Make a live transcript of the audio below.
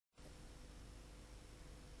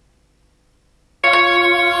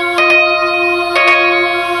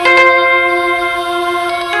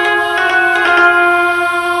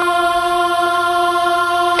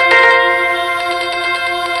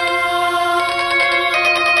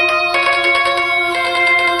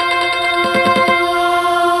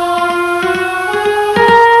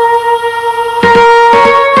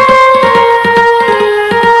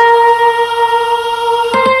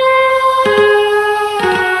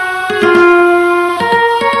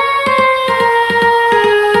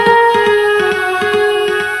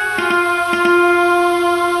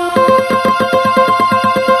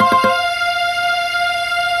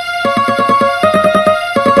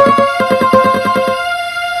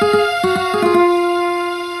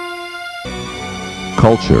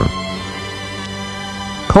culture.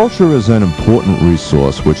 Culture is an important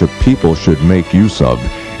resource which a people should make use of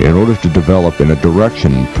in order to develop in a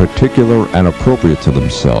direction particular and appropriate to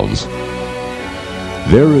themselves.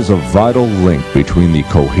 There is a vital link between the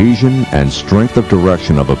cohesion and strength of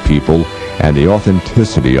direction of a people and the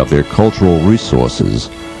authenticity of their cultural resources.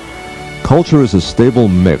 Culture is a stable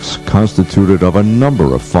mix constituted of a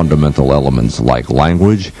number of fundamental elements like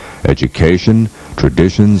language, education,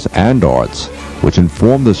 traditions, and arts, which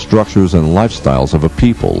inform the structures and lifestyles of a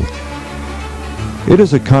people. It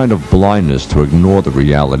is a kind of blindness to ignore the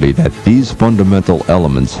reality that these fundamental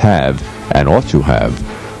elements have, and ought to have,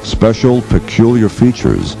 special, peculiar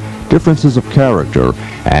features, differences of character,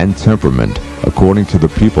 and temperament according to the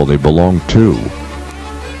people they belong to.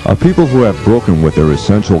 A people who have broken with their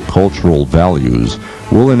essential cultural values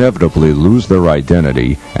will inevitably lose their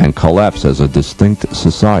identity and collapse as a distinct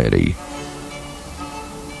society.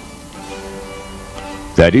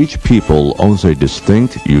 That each people owns a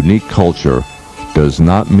distinct, unique culture does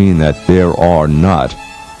not mean that there are not,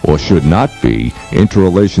 or should not be,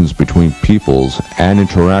 interrelations between peoples and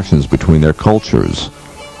interactions between their cultures.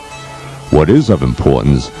 What is of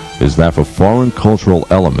importance is that for foreign cultural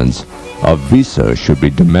elements, a visa should be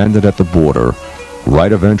demanded at the border,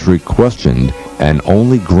 right of entry questioned, and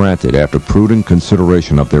only granted after prudent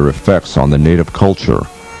consideration of their effects on the native culture.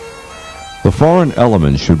 The foreign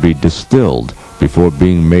element should be distilled before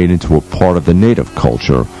being made into a part of the native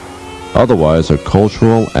culture. Otherwise, a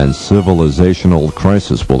cultural and civilizational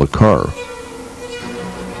crisis will occur.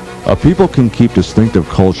 A people can keep distinctive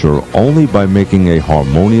culture only by making a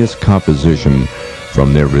harmonious composition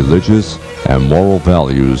from their religious and moral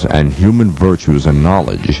values and human virtues and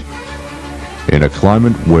knowledge. In a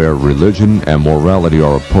climate where religion and morality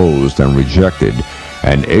are opposed and rejected,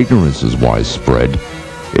 and ignorance is widespread,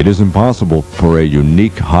 it is impossible for a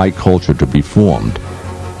unique high culture to be formed.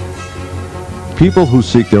 People who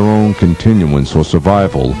seek their own continuance or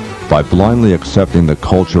survival by blindly accepting the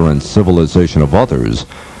culture and civilization of others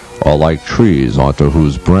are like trees onto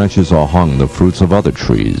whose branches are hung the fruits of other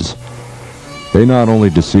trees. They not only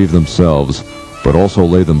deceive themselves, but also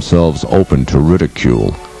lay themselves open to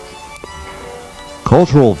ridicule.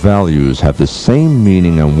 Cultural values have the same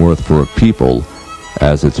meaning and worth for a people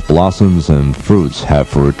as its blossoms and fruits have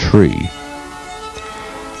for a tree.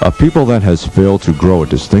 A people that has failed to grow a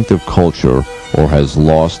distinctive culture or has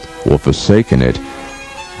lost or forsaken it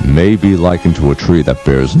may be likened to a tree that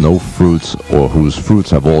bears no fruits or whose fruits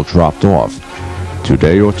have all dropped off.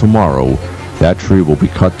 Today or tomorrow, that tree will be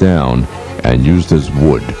cut down and used as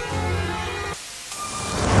wood.